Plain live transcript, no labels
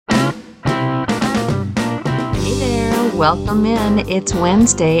welcome in. It's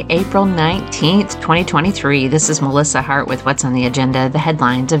Wednesday, April 19th, 2023. This is Melissa Hart with what's on the agenda, the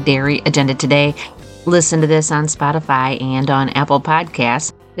headlines of Dairy Agenda Today. Listen to this on Spotify and on Apple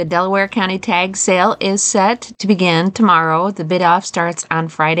Podcasts. The Delaware County Tag Sale is set to begin tomorrow. The bid-off starts on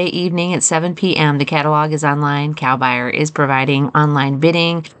Friday evening at 7 p.m. The catalog is online. Cow Buyer is providing online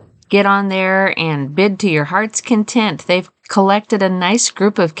bidding. Get on there and bid to your heart's content. They've collected a nice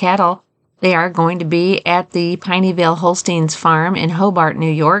group of cattle. They are going to be at the Pineyvale Holsteins Farm in Hobart,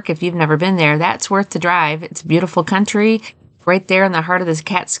 New York. If you've never been there, that's worth the drive. It's a beautiful country right there in the heart of the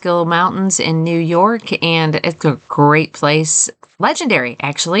Catskill Mountains in New York, and it's a great place. Legendary,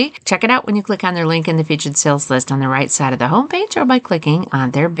 actually. Check it out when you click on their link in the featured sales list on the right side of the homepage or by clicking on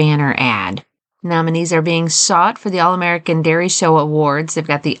their banner ad. Nominees are being sought for the All-American Dairy Show Awards. They've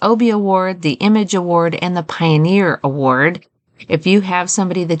got the Obie Award, the Image Award, and the Pioneer Award. If you have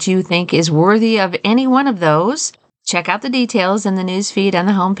somebody that you think is worthy of any one of those, check out the details in the news feed on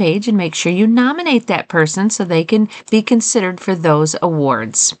the homepage and make sure you nominate that person so they can be considered for those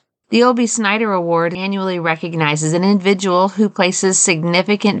awards. The Obie Snyder Award annually recognizes an individual who places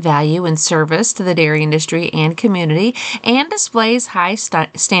significant value and service to the dairy industry and community and displays high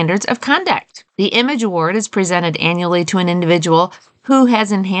standards of conduct. The Image Award is presented annually to an individual who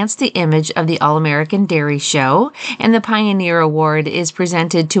has enhanced the image of the All-American Dairy Show, and the Pioneer Award is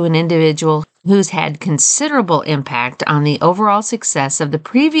presented to an individual who's had considerable impact on the overall success of the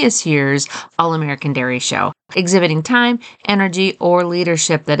previous year's All-American Dairy Show, exhibiting time, energy, or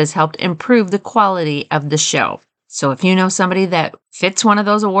leadership that has helped improve the quality of the show. So if you know somebody that fits one of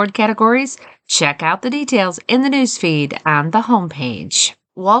those award categories, check out the details in the newsfeed on the homepage.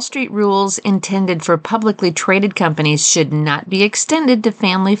 Wall Street rules intended for publicly traded companies should not be extended to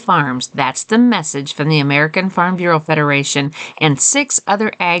family farms. That's the message from the American Farm Bureau Federation and 6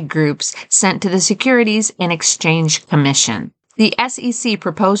 other ag groups sent to the Securities and Exchange Commission. The SEC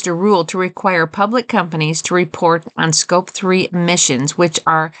proposed a rule to require public companies to report on Scope 3 emissions, which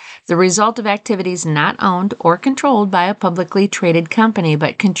are the result of activities not owned or controlled by a publicly traded company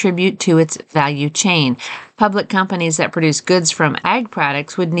but contribute to its value chain. Public companies that produce goods from ag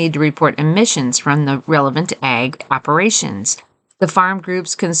products would need to report emissions from the relevant ag operations. The farm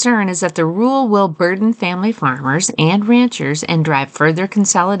group's concern is that the rule will burden family farmers and ranchers and drive further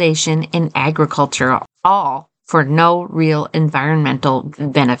consolidation in agriculture, all for no real environmental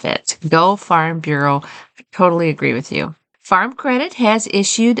benefit. Go Farm Bureau. I totally agree with you. Farm Credit has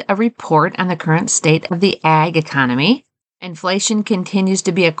issued a report on the current state of the ag economy. Inflation continues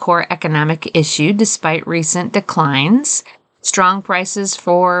to be a core economic issue despite recent declines. Strong prices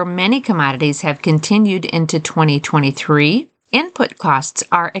for many commodities have continued into 2023. Input costs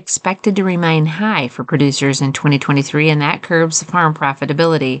are expected to remain high for producers in 2023, and that curbs farm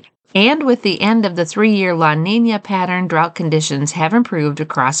profitability. And with the end of the 3-year La Niña pattern, drought conditions have improved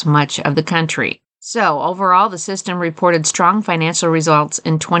across much of the country. So overall, the system reported strong financial results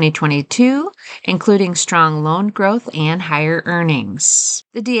in 2022, including strong loan growth and higher earnings.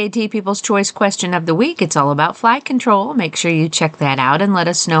 The DAT People's Choice question of the week, it's all about fly control. Make sure you check that out and let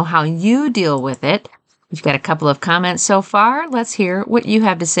us know how you deal with it. We've got a couple of comments so far. Let's hear what you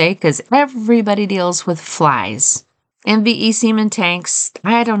have to say, because everybody deals with flies. MVE Semen Tanks,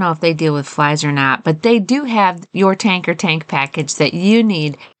 I don't know if they deal with flies or not, but they do have your tank or tank package that you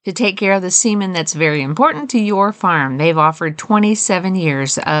need to take care of the semen that's very important to your farm. They've offered 27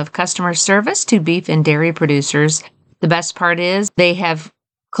 years of customer service to beef and dairy producers. The best part is they have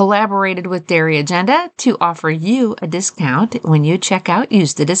collaborated with Dairy Agenda to offer you a discount. When you check out,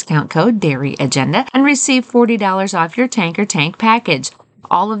 use the discount code Dairy Agenda and receive $40 off your tank or tank package.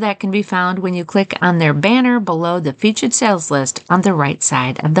 All of that can be found when you click on their banner below the featured sales list on the right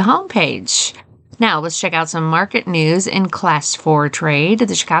side of the homepage. Now, let's check out some market news in Class 4 trade.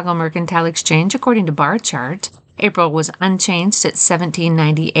 The Chicago Mercantile Exchange, according to Bar Chart, April was unchanged at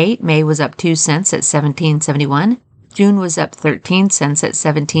 $17.98. May was up 2 cents at $17.71. June was up 13 cents at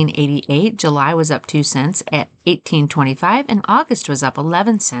 $17.88. July was up 2 cents at $18.25. And August was up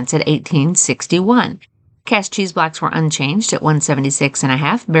 11 cents at $18.61. Cash cheese blocks were unchanged at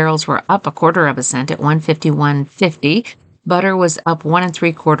 176.5. Barrels were up 1/4 cent at 151.50. Butter was up 1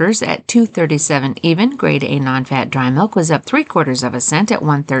 3/4 at 2.37 even. Grade A non-fat dry milk was up 3/4 cent at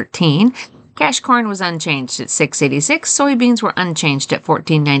 1.13. Cash corn was unchanged at 6.86. Soybeans were unchanged at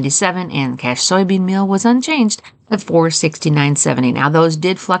 14.97, and cash soybean meal was unchanged at 4.69.70. Now, those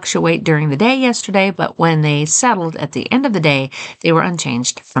did fluctuate during the day yesterday, but when they settled at the end of the day, they were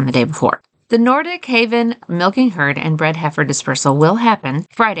unchanged from the day before. The Nordic Haven milking herd and bred heifer dispersal will happen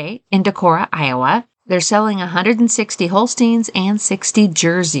Friday in Decorah, Iowa. They're selling 160 Holsteins and 60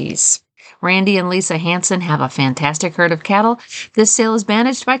 Jerseys. Randy and Lisa Hansen have a fantastic herd of cattle. This sale is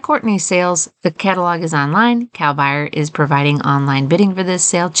managed by Courtney Sales. The catalog is online. Cow Buyer is providing online bidding for this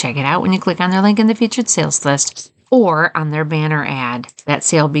sale. Check it out when you click on their link in the featured sales list or on their banner ad. That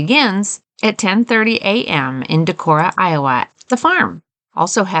sale begins at 10:30 a.m. in Decorah, Iowa, at the farm.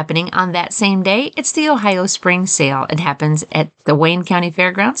 Also happening on that same day, it's the Ohio Spring Sale. It happens at the Wayne County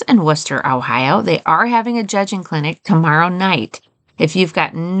Fairgrounds in Worcester, Ohio. They are having a judging clinic tomorrow night. If you've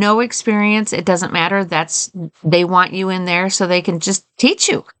got no experience, it doesn't matter. They want you in there so they can just teach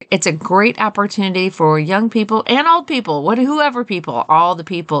you. It's a great opportunity for young people and old people, whoever people, all the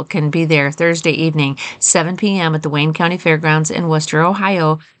people can be there Thursday evening, 7 p.m. at the Wayne County Fairgrounds in Worcester,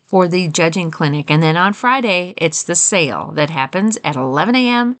 Ohio, for the judging clinic. And then on Friday, it's the sale that happens at 11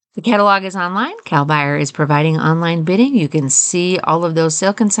 a.m. The catalog is online. Cow Buyer is providing online bidding. You can see all of those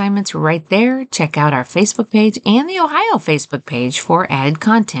sale consignments right there. Check out our Facebook page and the Ohio Facebook page for added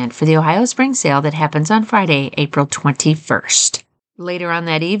content for the Ohio Spring Sale that happens on Friday, April 21st. Later on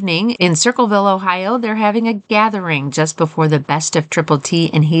that evening, in Circleville, Ohio, they're having a gathering just before the Best of Triple T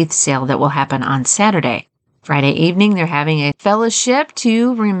and Heath sale that will happen on Saturday. Friday evening, they're having a fellowship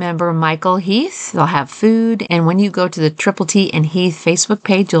to remember Michael Heath. They'll have food, and when you go to the Triple T and Heath Facebook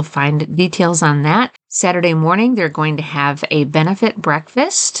page, you'll find details on that. Saturday morning, they're going to have a benefit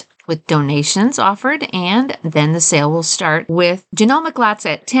breakfast with donations offered, and then the sale will start with genomic lots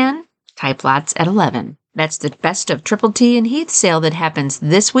at 10, type lots at 11. That's the Best of Triple T and Heath sale that happens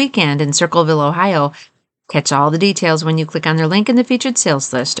this weekend in Circleville, Ohio. Catch all the details when you click on their link in the featured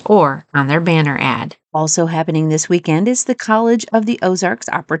sales list or on their banner ad. Also happening this weekend is the College of the Ozarks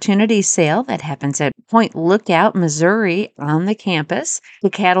Opportunity Sale that happens at Point Lookout, Missouri on the campus. The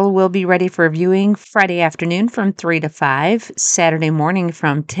cattle will be ready for viewing Friday afternoon from 3 to 5, Saturday morning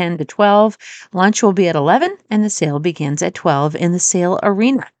from 10 to 12. Lunch will be at 11 and the sale begins at 12 in the sale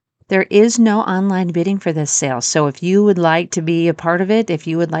arena. There is no online bidding for this sale, so if you would like to be a part of it, if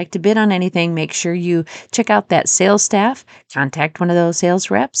you would like to bid on anything, make sure you check out that sales staff, contact one of those sales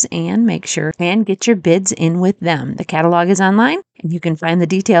reps, and make sure and get your bids in with them. The catalog is online, and you can find the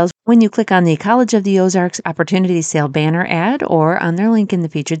details when you click on the College of the Ozarks Opportunity Sale banner ad or on their link in the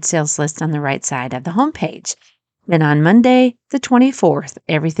featured sales list on the right side of the homepage. Then on Monday, the 24th,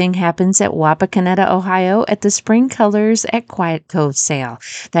 everything happens at Wapakoneta, Ohio at the Spring Colors at Quiet Cove sale.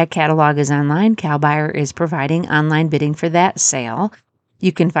 That catalog is online. Cow Buyer is providing online bidding for that sale.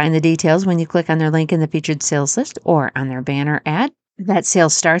 You can find the details when you click on their link in the featured sales list or on their banner ad. That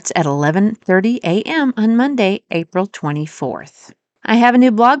sale starts at 11:30 a.m. on Monday, April 24th. I have a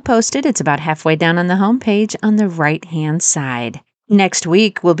new blog posted. It's about halfway down on the homepage on the right-hand side. Next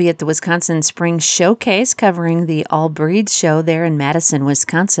week, we'll be at the Wisconsin Spring Showcase covering the All Breeds show there in Madison,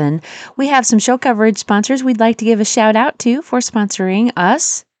 Wisconsin. We have some show coverage sponsors we'd like to give a shout out to for sponsoring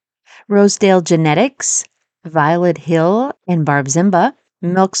us. Rosedale Genetics, Violet Hill and Barb Zimba,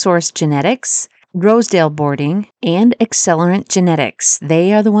 Milk Source Genetics, Rosedale Boarding, and Accelerant Genetics.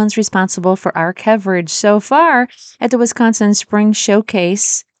 They are the ones responsible for our coverage so far at the Wisconsin Spring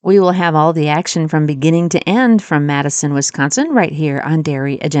Showcase. We will have all the action from beginning to end from Madison, Wisconsin, right here on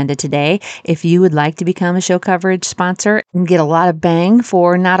Dairy Agenda Today. If you would like to become a show coverage sponsor and get a lot of bang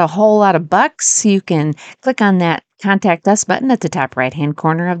for not a whole lot of bucks, you can click on that Contact Us button at the top right-hand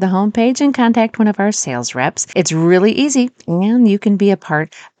corner of the homepage and contact one of our sales reps. It's really easy, and you can be a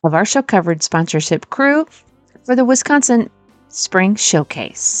part of our show coverage sponsorship crew for the Wisconsin Spring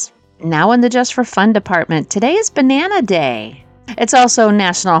Showcase. Now in the Just for Fun department, today is Banana Day. It's also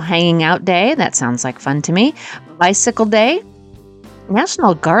National Hanging Out Day. That sounds like fun to me. Bicycle Day.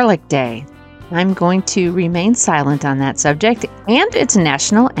 National Garlic Day. I'm going to remain silent on that subject. And it's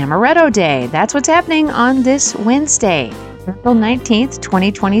National Amaretto Day. That's what's happening on this Wednesday, April 19th,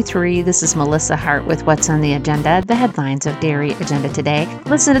 2023. This is Melissa Hart with What's on the Agenda, the headlines of Dairy Agenda Today.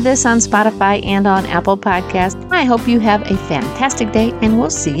 Listen to this on Spotify and on Apple Podcasts. I hope you have a fantastic day, and we'll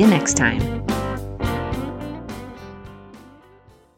see you next time.